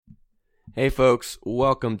Hey folks,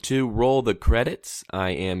 welcome to Roll the Credits.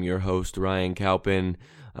 I am your host, Ryan Calpin.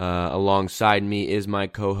 Alongside me is my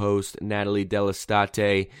co-host, Natalie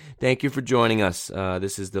Delastate. Thank you for joining us.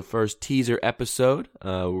 This is the first teaser episode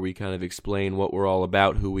where we kind of explain what we're all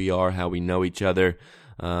about, who we are, how we know each other.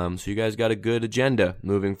 So you guys got a good agenda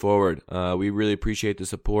moving forward. We really appreciate the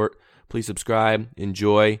support. Please subscribe,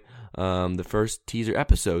 enjoy the first teaser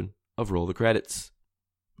episode of Roll the Credits.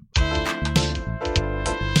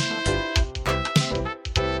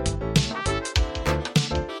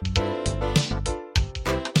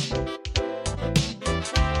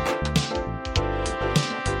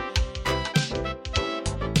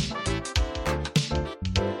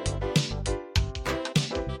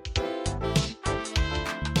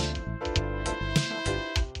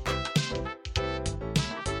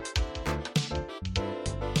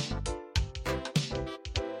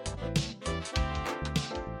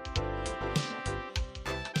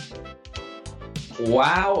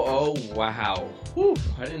 Wow, oh wow. Whew,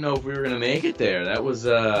 I didn't know if we were going to make it there. That was,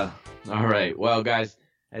 all right. Well, guys,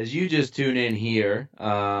 as you just tune in here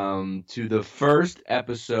to the first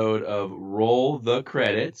episode of Roll the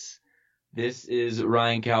Credits, this is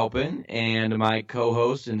Ryan Calpin and my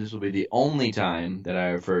co-host, and this will be the only time that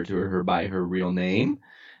I refer to her by her real name.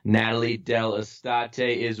 Natalie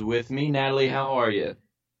Delastate is with me. Natalie, how are you?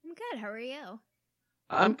 I'm good. How are you?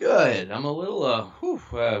 I'm good. I'm a little,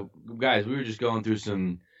 guys, we were just going through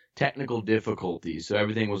some technical difficulties. So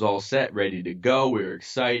everything was all set, ready to go. We were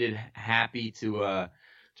excited, happy to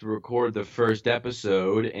record the first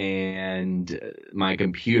episode. And my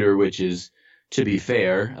computer, which is, to be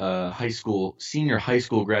fair, senior high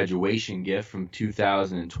school graduation gift from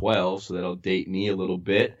 2012. So that'll date me a little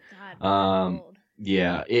bit. God, old.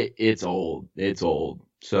 Yeah, it's old. It's old.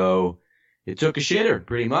 So it took a shitter,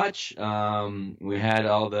 pretty much. We had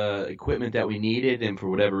all the equipment that we needed, and for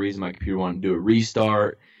whatever reason, my computer wanted to do a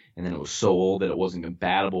restart, and then it was so old that it wasn't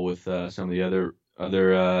compatible with some of the other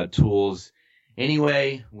tools.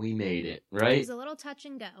 Anyway, we made it, right? It was a little touch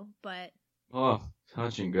and go, but... Oh,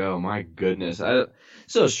 touch and go, my goodness.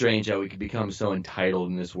 So strange how we could become so entitled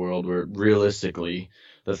in this world where, realistically,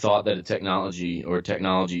 the thought that a technology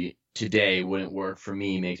today wouldn't work for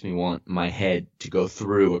me makes me want my head to go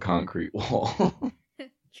through a concrete wall.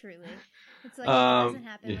 Truly. It's like it doesn't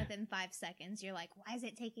happen within 5 seconds. You're like, why is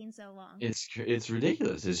it taking so long? It's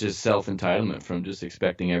ridiculous. It's just self-entitlement from just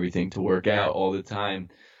expecting everything to work out all the time.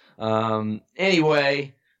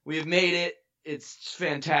 Anyway, we have made it. It's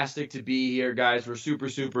fantastic to be here, guys. We're super,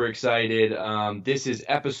 super excited. This is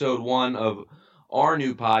episode 1 of our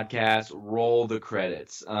new podcast, Roll the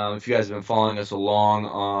Credits. If you guys have been following us along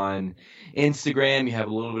on Instagram, you have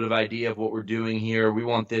a little bit of idea of what we're doing here. We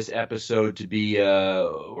want this episode to be,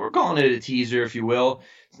 we're calling it a teaser, if you will.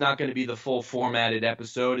 It's not going to be the full formatted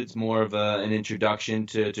episode. It's more of an introduction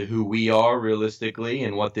to who we are realistically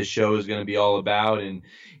and what this show is going to be all about. And,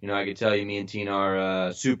 you know, I can tell you, me and Tina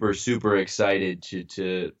are super, super excited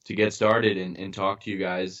to get started and talk to you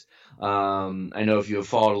guys. I know if you have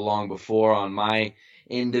followed along before on my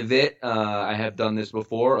end of it, I have done this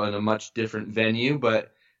before on a much different venue,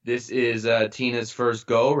 but this is Tina's first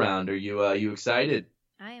go-around. Are you excited?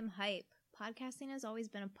 I am hype. Podcasting has always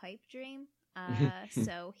been a pipe dream,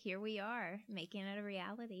 so here we are, making it a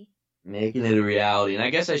reality. Making it a reality. And I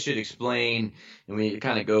guess I should explain, it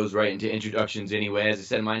kind of goes right into introductions anyway. As I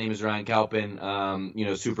said, my name is Ryan Calpin,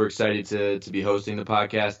 super excited to be hosting the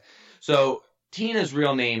podcast. So Tina's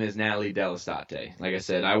real name is Natalie Delastate. Like I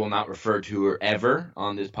said, I will not refer to her ever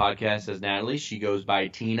on this podcast as Natalie. She goes by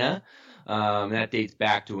Tina. That dates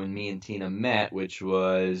back to when me and Tina met, which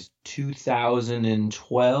was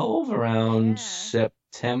 2012, around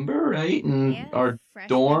September, right? In our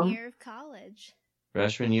dorm. Freshman year of college.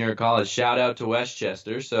 Freshman year of college. Shout out to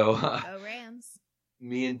Westchester. So, Go Rams.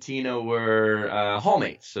 Me and Tina were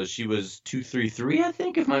hallmates. So she was 233, I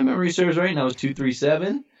think, if my memory serves right, and I was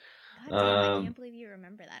 237. God damn, I can't believe you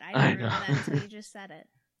remember that. I didn't remember that until you just said it.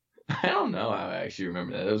 I don't know how I actually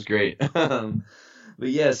remember that. That was great. But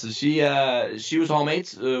yeah, so she was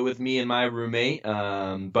hallmates with me and my roommate,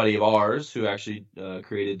 buddy of ours, who actually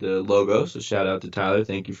created the logo. So shout out to Tyler.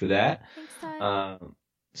 Thank you for that. Thanks, Tyler.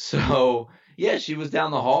 So yeah, she was down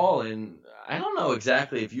the hall, and I don't know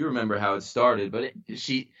exactly if you remember how it started, but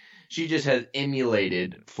she just has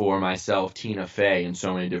emulated for myself Tina Fey in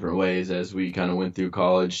so many different ways as we kind of went through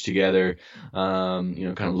college together.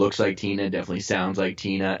 Kind of looks like Tina, definitely sounds like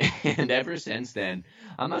Tina, and ever since then,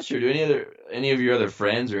 I'm not sure. Do any of your other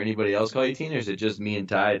friends or anybody else call you Tina, or is it just me and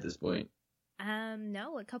Ty at this point?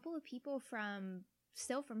 No, a couple of people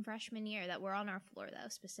still from freshman year that were on our floor though,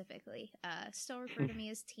 specifically, still refer to me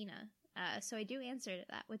as Tina. So I do answer to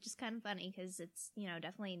that, which is kind of funny because it's,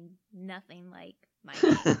 definitely nothing like my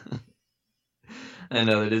name. I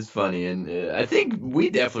know it is funny, and I think we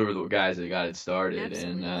definitely were the guys that got it started,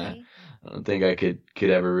 Absolutely. and I don't think I could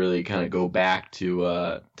ever really kind of go back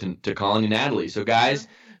to calling you Natalie. So guys,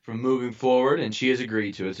 from moving forward, and she has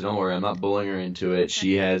agreed to it, so don't worry, I'm not bullying her into it.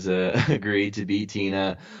 She has agreed to be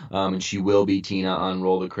Tina, and she will be Tina on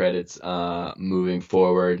Roll the Credits moving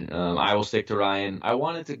forward. I will stick to Ryan. I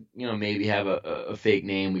wanted to, maybe have a fake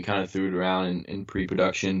name. We kind of threw it around in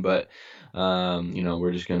pre-production, but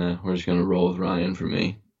we're just gonna roll with Ryan for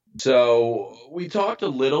me. So we talked a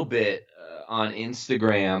little bit on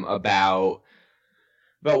Instagram about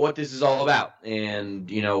what this is all about and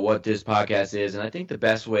what this podcast is, and I think the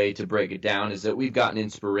best way to break it down is that we've gotten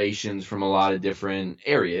inspirations from a lot of different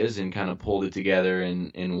areas and kind of pulled it together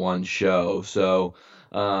in one show. So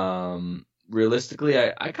realistically,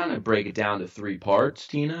 I kind of break it down to 3 parts,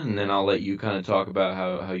 Tina, and then I'll let you kind of talk about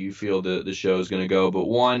how you feel the show is going to go. But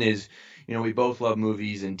one is, we both love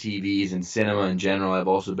movies and TVs and cinema in general.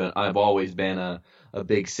 I've always been a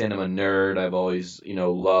big cinema nerd. I've always,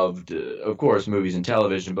 loved, of course, movies and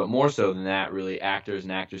television, but more so than that, really actors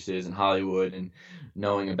and actresses in Hollywood and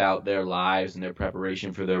knowing about their lives and their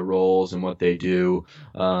preparation for their roles and what they do.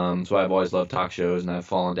 So I've always loved talk shows, and I've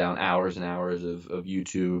fallen down hours and hours of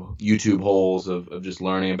YouTube holes of just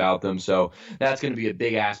learning about them. So that's going to be a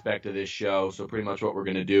big aspect of this show. So pretty much what we're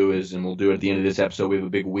going to do is, and we'll do it at the end of this episode, we have a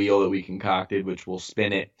big wheel that we concocted, which we'll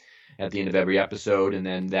spin it at the end of every episode, and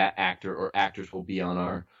then that actor or actress will be on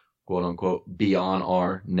our quote unquote be on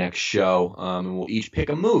our next show, and we'll each pick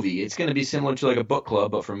a movie. It's going to be similar to like a book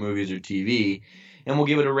club, but for movies or TV, and we'll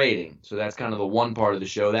give it a rating. So that's kind of the one part of the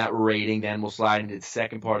show. That rating, then we'll slide into the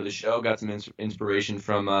second part of the show. Got some inspiration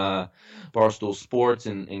from Barstool Sports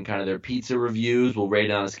and kind of their pizza reviews. We'll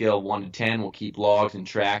rate it on a scale of 1 to 10. We'll keep logs and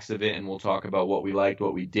tracks of it, and we'll talk about what we liked,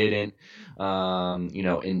 what we didn't,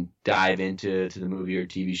 and dive into the movie or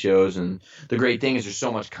TV shows. And the great thing is there's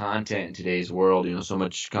so much content in today's world, so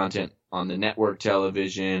much content on the network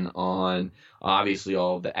television, on obviously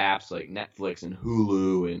all of the apps like Netflix and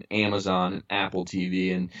Hulu and Amazon and Apple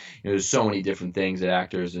TV, and there's so many different things that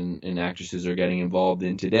actors and actresses are getting involved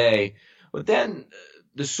in today. But then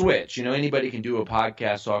the switch, anybody can do a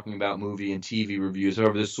podcast talking about movie and TV reviews.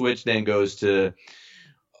 However, the switch then goes to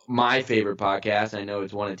my favorite podcast. I know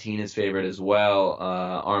it's one of Tina's favorite as well,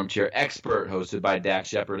 Armchair Expert, hosted by Dax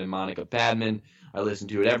Shepard and Monica Padman. I listen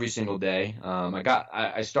to it every single day.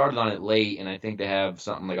 I started on it late, and I think they have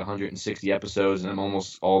something like 160 episodes, and I'm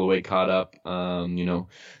almost all the way caught up,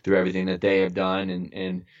 through everything that they have done.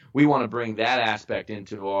 And we want to bring that aspect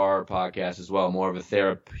into our podcast as well, more of a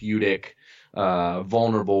therapeutic,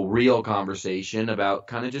 vulnerable, real conversation about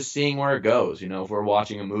kind of just seeing where it goes. If we're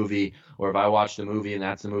watching a movie, or if I watched a movie and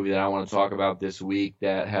that's the movie that I want to talk about this week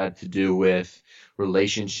that had to do with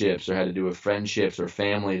relationships or had to do with friendships or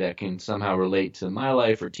family that can somehow relate to my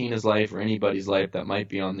life or Tina's life or anybody's life that might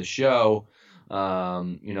be on the show,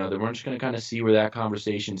 then we're just going to kind of see where that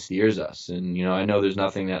conversation steers us. And, I know there's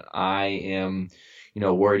nothing that I am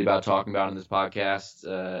worried about talking about in this podcast.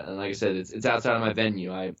 And like I said, it's outside of my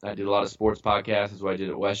venue. I did a lot of sports podcasts. That's what I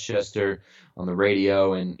did at Westchester on the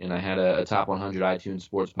radio. And I had a top 100 iTunes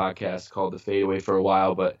sports podcast called The Fadeaway for a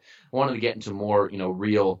while. But I wanted to get into more,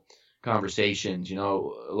 real conversations.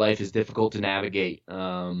 Life is difficult to navigate.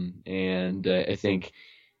 And I think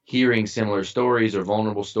hearing similar stories or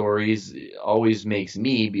vulnerable stories always makes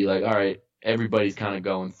me be like, all right, everybody's kind of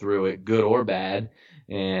going through it, good or bad.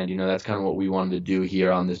 And, that's kind of what we wanted to do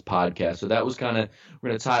here on this podcast. So that was kind of, we're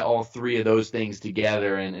going to tie all 3 of those things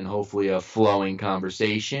together and hopefully a flowing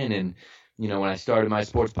conversation. And, when I started my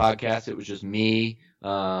sports podcast, it was just me.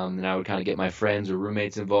 And I would kind of get my friends or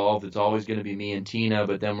roommates involved. It's always going to be me and Tina.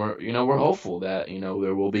 But then we're hopeful that,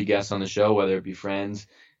 there will be guests on the show, whether it be friends,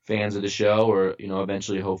 fans of the show, or,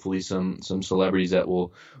 eventually, hopefully some celebrities that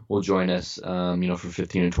will join us, for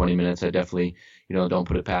 15 or 20 minutes. I definitely, don't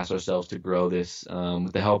put it past ourselves to grow this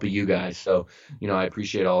with the help of you guys. So, I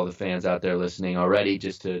appreciate all the fans out there listening already.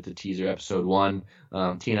 Just to teaser episode 1.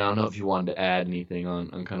 Tina, I don't know if you wanted to add anything on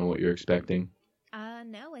kind of what you're expecting.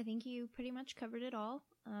 No, I think you pretty much covered it all.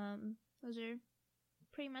 Those are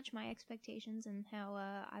pretty much my expectations and how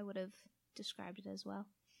I would have described it as well.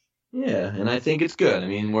 Yeah, and I think it's good. I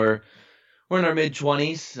mean, we're in our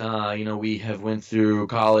mid-20s. We have went through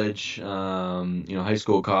college, high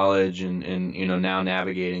school, college, and now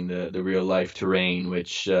navigating the real life terrain,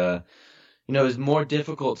 which is more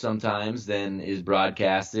difficult sometimes than is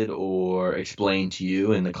broadcasted or explained to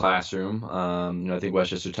you in the classroom. I think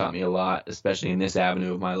Westchester taught me a lot, especially in this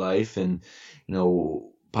avenue of my life, and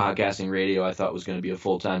podcasting radio I thought was going to be a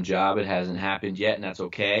full-time job. It hasn't happened yet, and that's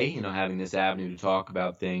okay. Having this avenue to talk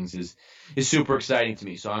about things is super exciting to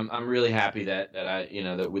me. So I'm really happy that I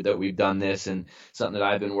that we've done this, and something that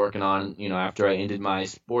I've been working on. After I ended my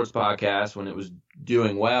sports podcast when it was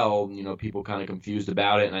doing well, people kind of confused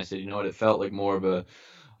about it, and I said, it felt like more of a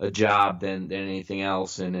job than anything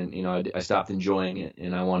else, and then I stopped enjoying it,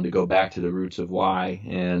 and I wanted to go back to the roots of why.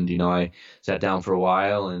 And I sat down for a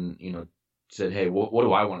while and said, hey, what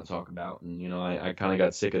do I want to talk about? And I kind of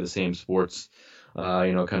got sick of the same sports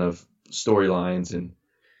kind of storylines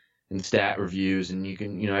and stat reviews, and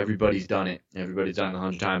everybody's done it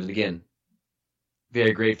 100 times. And again,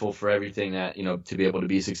 very grateful for everything that to be able to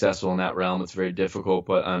be successful in that realm. It's very difficult,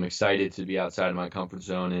 but I'm excited to be outside of my comfort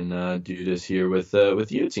zone and do this here with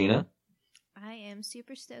you, Tina. I am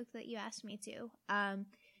super stoked that you asked me to.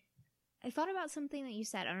 I thought about something that you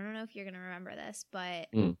said. I don't know if you're gonna remember this, but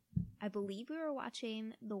I believe we were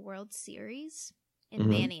watching the World Series in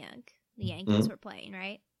Manayunk. The Yankees were playing,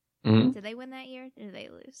 right? Mm-hmm. Did they win that year? Or did they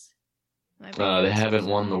lose? They haven't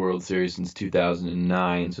won the World Series since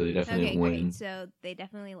 2009, so they definitely didn't win. Great. So they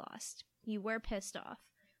definitely lost. You were pissed off.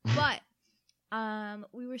 But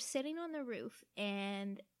we were sitting on the roof,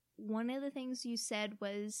 and one of the things you said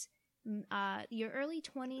was your early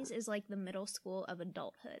 20s is like the middle school of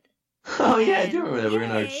adulthood. Oh, yeah, I do remember that. We're in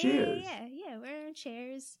our chairs. Yeah, we're in our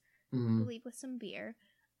chairs, I believe, with some beer.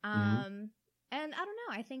 And I don't know,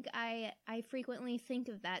 I think I frequently think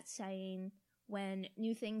of that saying when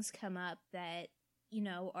new things come up that,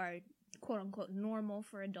 are quote-unquote normal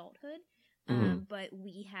for adulthood, but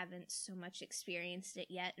we haven't so much experienced it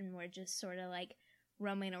yet, and we're just sort of like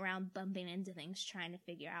roaming around bumping into things trying to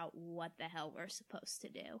figure out what the hell we're supposed to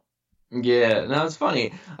do. Yeah, no, it's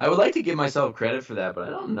funny. I would like to give myself credit for that, but I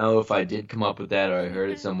don't know if I did come up with that or I heard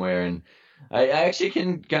it somewhere. And I actually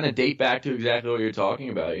can kind of date back to exactly what you're talking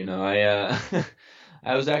about.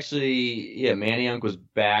 I was actually, Manayunk was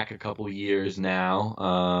back a couple years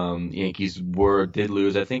now. Yankees did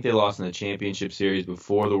lose. I think they lost in the championship series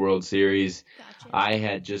before the World Series. Gotcha. I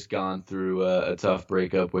had just gone through a tough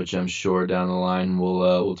breakup, which I'm sure down the line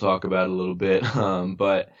we'll talk about a little bit.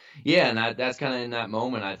 But yeah, and that's kind of in that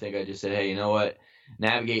moment. I think I just said, hey, you know what?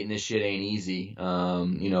 Navigating this shit ain't easy.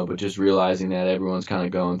 But just realizing that everyone's kind of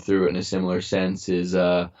going through it in a similar sense is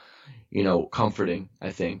comforting,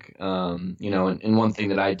 I think. And one thing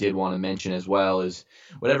that I did want to mention as well is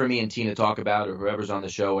whatever me and Tina talk about, or whoever's on the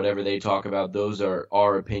show, whatever they talk about, those are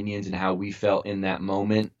our opinions and how we felt in that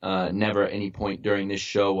moment. Never at any point during this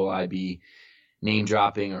show will I be name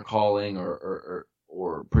dropping or calling or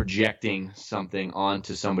projecting something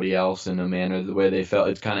onto somebody else in a manner the way they felt.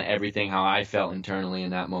 It's kind of everything how I felt internally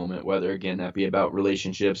in that moment, whether again that be about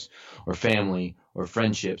relationships or family or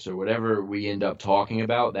friendships or whatever we end up talking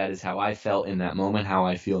about. That is how I felt in that moment, how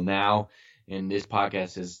I feel now. And this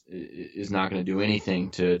podcast is not going to do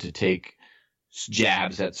anything to take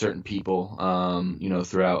jabs at certain people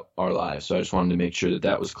throughout our lives. So I just wanted to make sure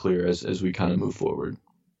that was clear as we kind of move forward.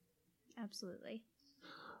 Absolutely.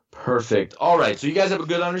 Perfect. All right. So you guys have a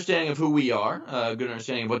good understanding of who we are, a good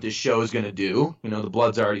understanding of what this show is going to do. The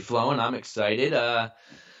blood's already flowing. I'm excited.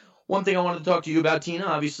 One thing I wanted to talk to you about, Tina,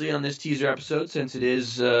 obviously on this teaser episode, since it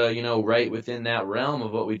is, right within that realm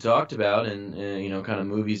of what we talked about and, kind of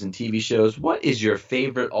movies and TV shows. What is your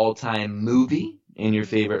favorite all-time movie and your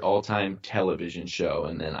favorite all-time television show?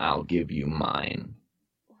 And then I'll give you mine.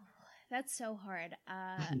 That's so hard.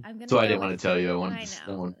 I'm gonna. So I didn't want to tell you. I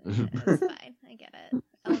know. It's fine. I get it.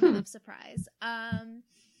 Element of surprise.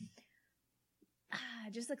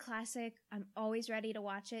 Just a classic. I'm always ready to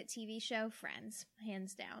watch it. TV show Friends,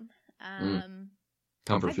 hands down.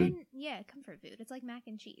 Comfort food. Comfort food. It's like mac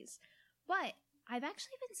and cheese. But I've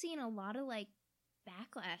actually been seeing a lot of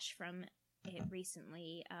backlash from it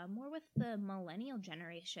recently, more with the millennial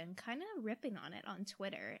generation kind of ripping on it on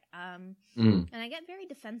Twitter. And I get very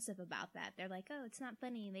defensive about that. They're like, oh, it's not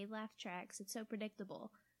funny. They laugh tracks. It's so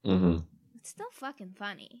predictable. It's still fucking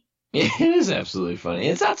funny. It is absolutely funny.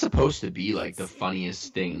 It's not supposed to be the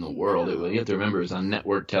funniest thing in the world. You have to remember it was on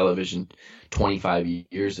network television 25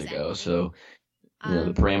 years ago. So,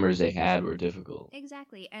 the parameters they had were difficult.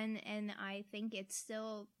 Exactly. And I think it's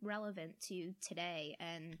still relevant to today.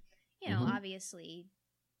 And obviously,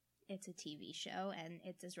 it's a TV show, and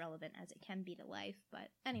it's as relevant as it can be to life. But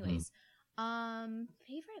anyways,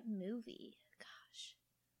 favorite movie? Gosh.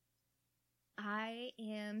 I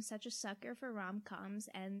am such a sucker for rom-coms,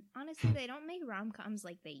 and honestly, they don't make rom-coms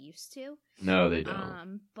like they used to. No, they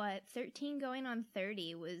don't. But 13 Going on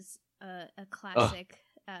 30 was a classic.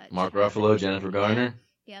 Mark Ruffalo, Jennifer Garner.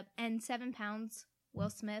 Yep, and 7 Pounds,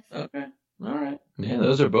 Will Smith. Okay. All right. Yeah,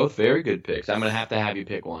 those are both very good picks. I'm going to have you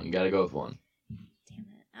pick one. You got to go with one.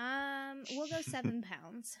 Damn it. We'll go 7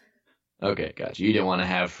 pounds. Okay, gotcha. You didn't want to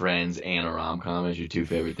have Friends and a rom-com as your two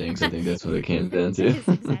favorite things. I think that's what it came down to. That is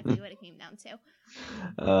exactly what it came down to.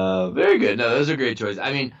 Very good. No, those are great choices.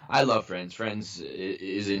 I mean, I love Friends. Friends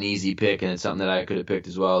is an easy pick, and it's something that I could have picked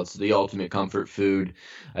as well. It's the ultimate comfort food.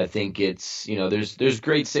 I think it's, there's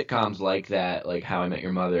great sitcoms like that, like How I Met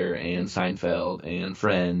Your Mother and Seinfeld and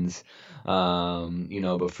Friends.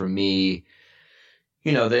 But for me,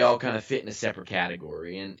 they all kind of fit in a separate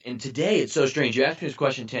category. And today it's so strange. You asked me this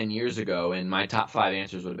question 10 years ago, and my top 5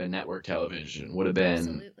 answers would have been network television, would have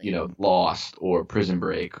been, Absolutely. Lost or Prison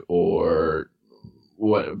Break or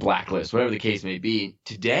Blacklist, whatever the case may be.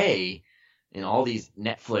 Today, in all these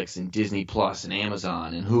Netflix and Disney Plus and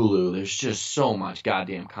Amazon and Hulu, there's just so much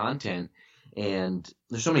goddamn content. And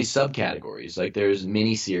there's so many subcategories. Like there's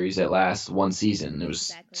miniseries that last one season. There was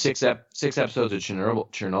exactly. six episodes of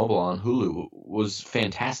Chernobyl on Hulu. Was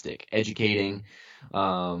fantastic, educating.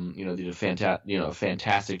 Did a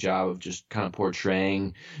fantastic job of just kind of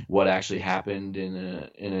portraying what actually happened in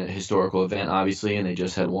a historical event, obviously, and they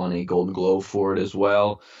just had won a Golden Globe for it as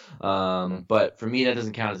well. But for me, that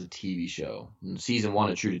doesn't count as a TV show. Season 1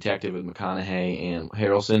 of True Detective with McConaughey and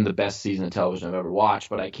Harrelson, the best season of television I've ever watched,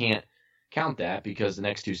 but I can't count that because the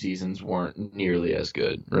next 2 seasons weren't nearly as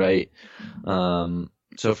good, right?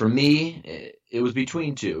 So for me, it was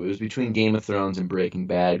between 2. It was between Game of Thrones and Breaking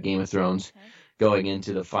Bad. Game of Thrones going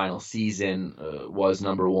into the final season was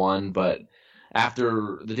number 1, but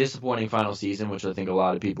after the disappointing final season, which I think a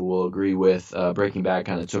lot of people will agree with, Breaking Bad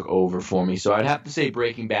kind of took over for me. So I'd have to say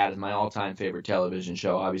Breaking Bad is my all-time favorite television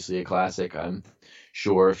show, obviously a classic. I'm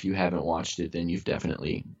sure if you haven't watched it, then you've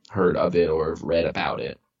definitely heard of it or read about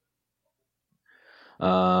it.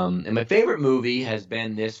 And my favorite movie has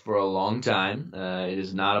been this for a long time. It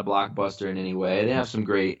is not a blockbuster in any way. They have some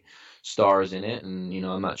great stars in it, and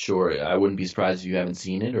I'm not sure. I wouldn't be surprised if you haven't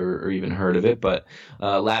seen it or even heard of it. But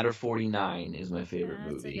Ladder 49 is my favorite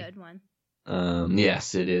movie. That's a good one.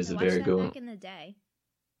 Yes, it is a very good one. Back in the day.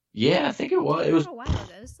 Yeah, I think it was. It was a while ago.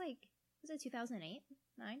 It was it 2008?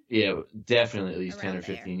 9? Yeah, definitely at least Around 10 or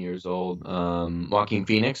 15 years old. Joaquin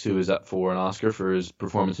Phoenix, who is up for an Oscar for his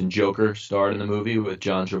performance in Joker, starred in the movie with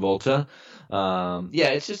John Travolta.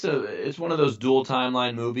 It's one of those dual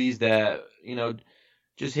timeline movies that,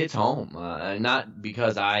 just hits home. Not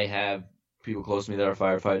because I have people close to me that are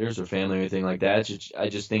firefighters or family or anything like that. I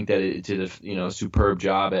just think that it did a superb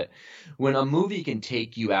job at when a movie can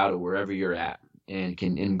take you out of wherever you're at and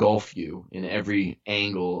can engulf you in every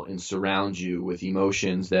angle and surround you with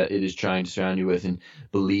emotions that it is trying to surround you with, and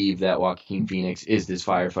believe that Joaquin Phoenix is this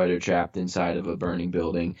firefighter trapped inside of a burning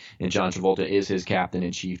building, and John Travolta is his captain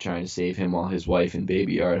in chief trying to save him while his wife and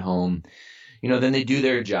baby are at home. Then they do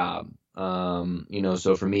their job.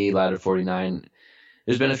 So for me, Ladder 49,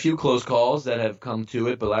 there's been a few close calls that have come to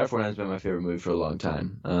it, but Ladder 49 has been my favorite movie for a long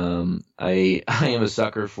time. I am a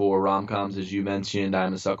sucker for rom-coms, as you mentioned.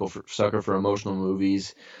 I'm a sucker for emotional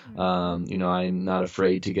movies. I'm not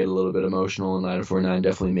afraid to get a little bit emotional, and Ladder 49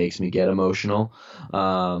 definitely makes me get emotional.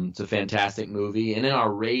 It's a fantastic movie. And in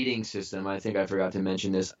our rating system, I think I forgot to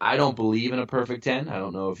mention this, I don't believe in a perfect 10. I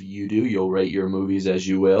don't know if you do. You'll rate your movies as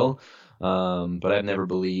you will. But I've never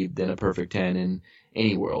believed in a perfect 10 in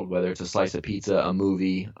any world, whether it's a slice of pizza, a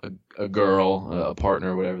movie, a girl, a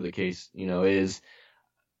partner, whatever the case, is.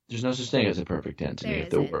 There's no such thing as a perfect 10 to me. If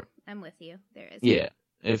there were, I'm with you. There is. Yeah.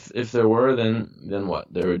 If there were, then what?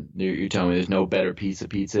 You're telling me there's no better piece of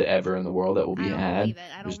pizza ever in the world that will be had? I don't believe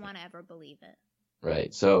it. I don't want to ever believe it.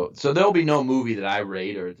 Right. So there'll be no movie that I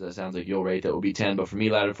rate, or that sounds like you'll rate, that will be 10. But for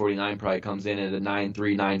me, Ladder 49 probably comes in at a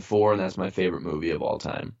 9.3, 9.4, and that's my favorite movie of all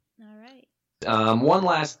time. One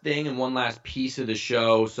last thing and one last piece of the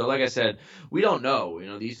show. So like I said, we don't know.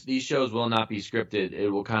 These shows will not be scripted.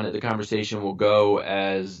 It will the conversation will go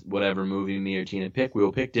as whatever movie me or Tina pick. We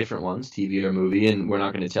will pick different ones, TV or movie, and we're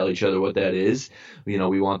not going to tell each other what that is. We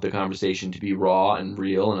want the conversation to be raw and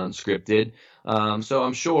real and unscripted. So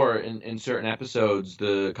I'm sure in certain episodes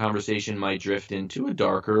the conversation might drift into a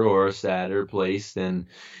darker or a sadder place than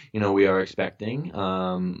we are expecting.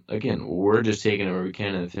 Again, we're just taking it where we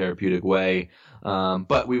can in a therapeutic way.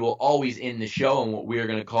 But we will always end the show on what we are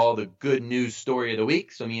going to call the good news story of the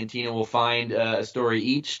week. So me and Tina will find a story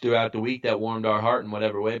each throughout the week that warmed our heart in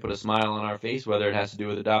whatever way, put a smile on our face, whether it has to do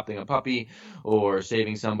with adopting a puppy or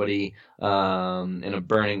saving somebody in a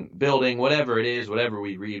burning building, whatever it is, whatever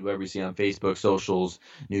we read, whatever we see on Facebook, socials,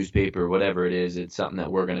 newspaper, whatever it is, it's something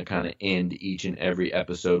that we're going to kind of end each and every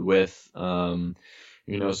episode with. So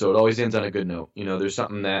it always ends on a good note. There's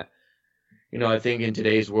something that I think in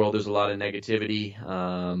today's world there's a lot of negativity,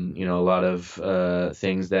 a lot of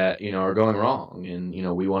things that are going wrong,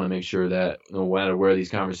 and we want to make sure that no matter where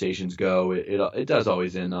these conversations go, it does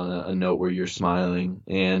always end on a note where you're smiling.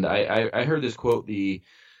 And I heard this quote the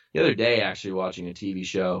other day, actually watching a TV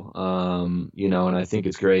show, and I think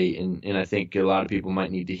it's great, and I think a lot of people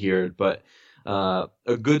might need to hear it. But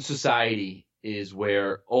a good society is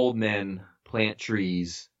where old men plant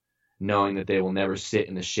trees, knowing that they will never sit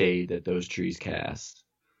in the shade that those trees cast.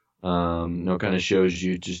 Kind of shows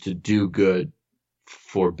you just to do good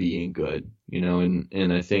for being good,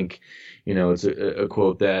 and I think, it's a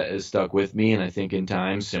quote that has stuck with me. And I think in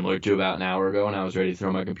times similar to about an hour ago when I was ready to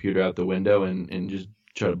throw my computer out the window and just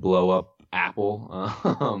try to blow up Apple,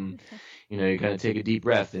 you kind of take a deep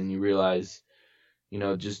breath and you realize,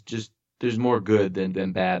 just there's more good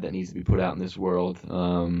than bad that needs to be put out in this world.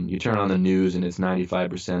 You turn on the news and it's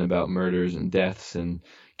 95% about murders and deaths and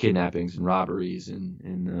kidnappings and robberies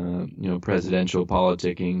and presidential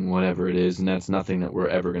politicking, whatever it is. And that's nothing that we're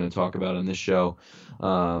ever going to talk about on this show.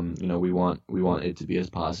 We want it to be as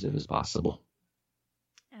positive as possible.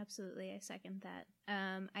 Absolutely, I second that.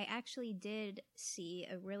 I actually did see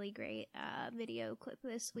a really great video clip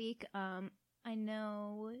this week. I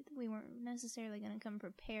know we weren't necessarily going to come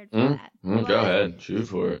prepared for that. Go ahead, shoot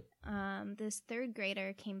for it. This third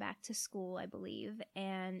grader came back to school, I believe,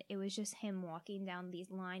 and it was just him walking down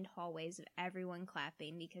these lined hallways of everyone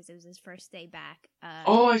clapping because it was his first day back.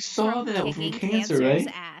 I saw that from cancer, right?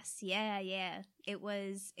 Ass. Yeah. It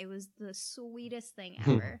was the sweetest thing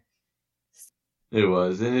ever. It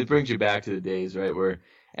was, and it brings you back to the days, right, where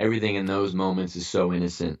everything in those moments is so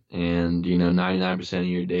innocent, and 99% of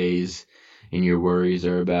your days and your worries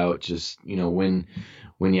are about just when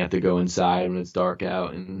you have to go inside when it's dark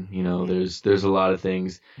out, and there's a lot of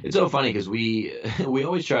things. It's so funny because we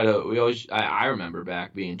always I remember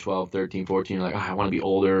back being 12, 13, 14, like, I want to be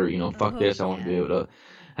older, fuck this, I want to be able to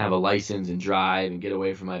have a license and drive and get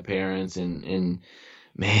away from my parents, and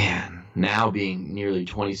man, now being nearly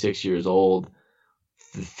 26 years old,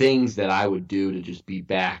 the things that I would do to just be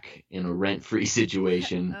back in a rent-free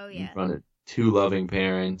situation in front of two loving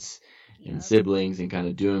parents and siblings and kind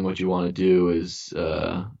of doing what you want to do is,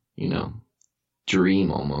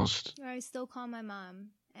 dream almost. I still call my mom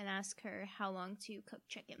and ask her how long to cook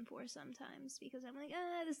chicken for sometimes because I'm like,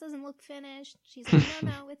 this doesn't look finished. She's like,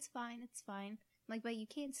 no, it's fine. I'm like, but you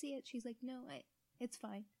can't see it. She's like, no, it's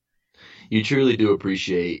fine. You truly do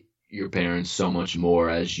appreciate your parents so much more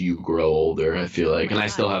as you grow older, I feel like. And I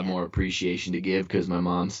still have more appreciation to give because my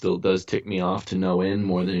mom still does tick me off to no end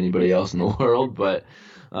more than anybody else in the world. But,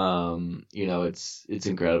 it's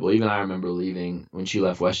incredible. Even I remember leaving when she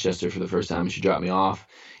left Westchester for the first time and she dropped me off.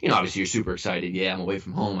 Obviously you're super excited. Yeah, I'm away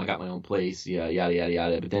from home. I got my own place. Yeah, yada, yada,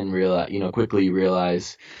 yada. But then quickly you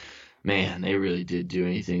realize, man, they really did do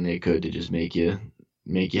anything they could to just make you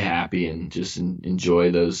happy and just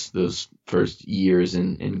enjoy those first years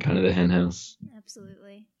in kind of the hen house.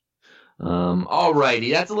 Absolutely.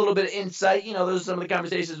 Alrighty, that's a little bit of insight. Those are some of the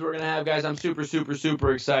conversations we're gonna have, guys. I'm super, super,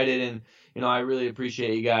 super excited, and I really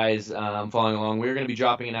appreciate you guys following along. We're gonna be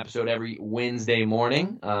dropping an episode every Wednesday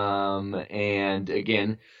morning, and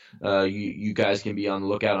again, you guys can be on the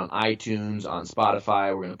lookout on iTunes, on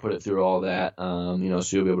Spotify. We're gonna put it through all that, so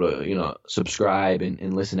you'll be able to subscribe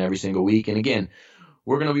and listen every single week. And again,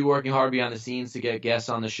 we're going to be working hard behind the scenes to get guests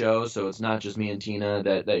on the show, so it's not just me and Tina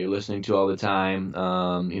that you're listening to all the time.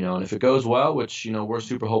 And if it goes well, which, we're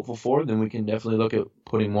super hopeful for, then we can definitely look at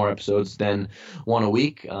putting more episodes than one a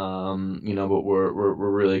week. But we're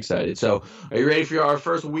really excited. So are you ready for our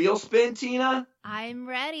first wheel spin, Tina? I'm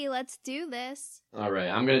ready. Let's do this. All right.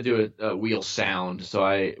 I'm going to do a wheel sound.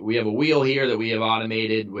 So we have a wheel here that we have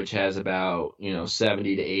automated, which has about,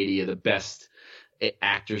 70 to 80 of the best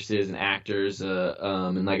actresses and actors,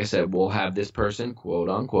 and like I said, we'll have this person, quote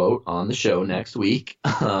unquote, on the show next week,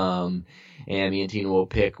 and me and Tina will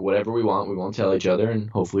pick whatever we want. We won't tell each other, and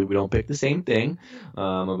hopefully we don't pick the same thing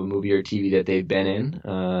of a movie or TV that they've been in,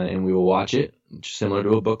 and we will watch it, similar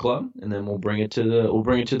to a book club, and then we'll bring it to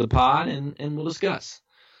the pod and we'll discuss.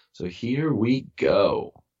 So here we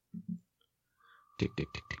go. Tick tick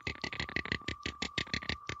tick tick tick tick.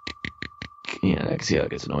 Yeah, I can see how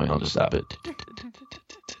it gets annoying. I'll just stop it.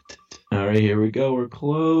 All right, here we go. We're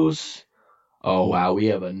close. Oh, wow. We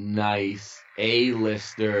have a nice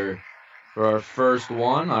A-lister for our first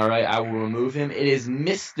one. All right, I will remove him. It is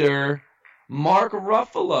Mr. Mark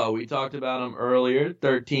Ruffalo. We talked about him earlier.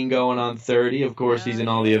 13 going on 30. Of course, he's in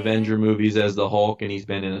all the Avenger movies as the Hulk, and he's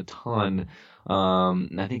been in a ton.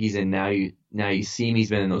 And I think he's in Now You See Me. He's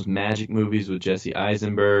been in those Magic movies with Jesse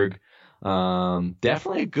Eisenberg.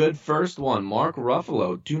 Definitely a good first one. Mark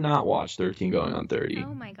Ruffalo. Do not watch 13 Going on 30.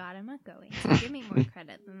 Oh my god, I'm not going to. Give me more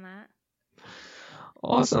credit than that.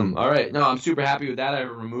 Awesome. All right. No, I'm super happy with that. I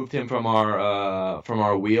removed him from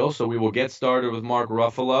our wheel, so we will get started with Mark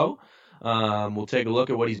Ruffalo. We'll take a look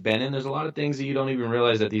at what he's been in. There's a lot of things that you don't even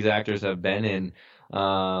realize that these actors have been in,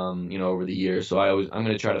 over the years. So I'm going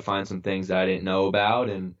to try to find some things that I didn't know about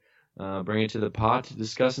and bring it to the pod to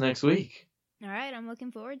discuss next week. All right. I'm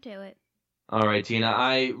looking forward to it. All right, Tina.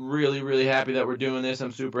 I really, really happy that we're doing this.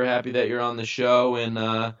 I'm super happy that you're on the show, and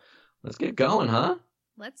let's get going, huh?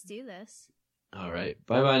 Let's do this. All right.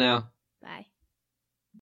 Bye-bye now. Bye.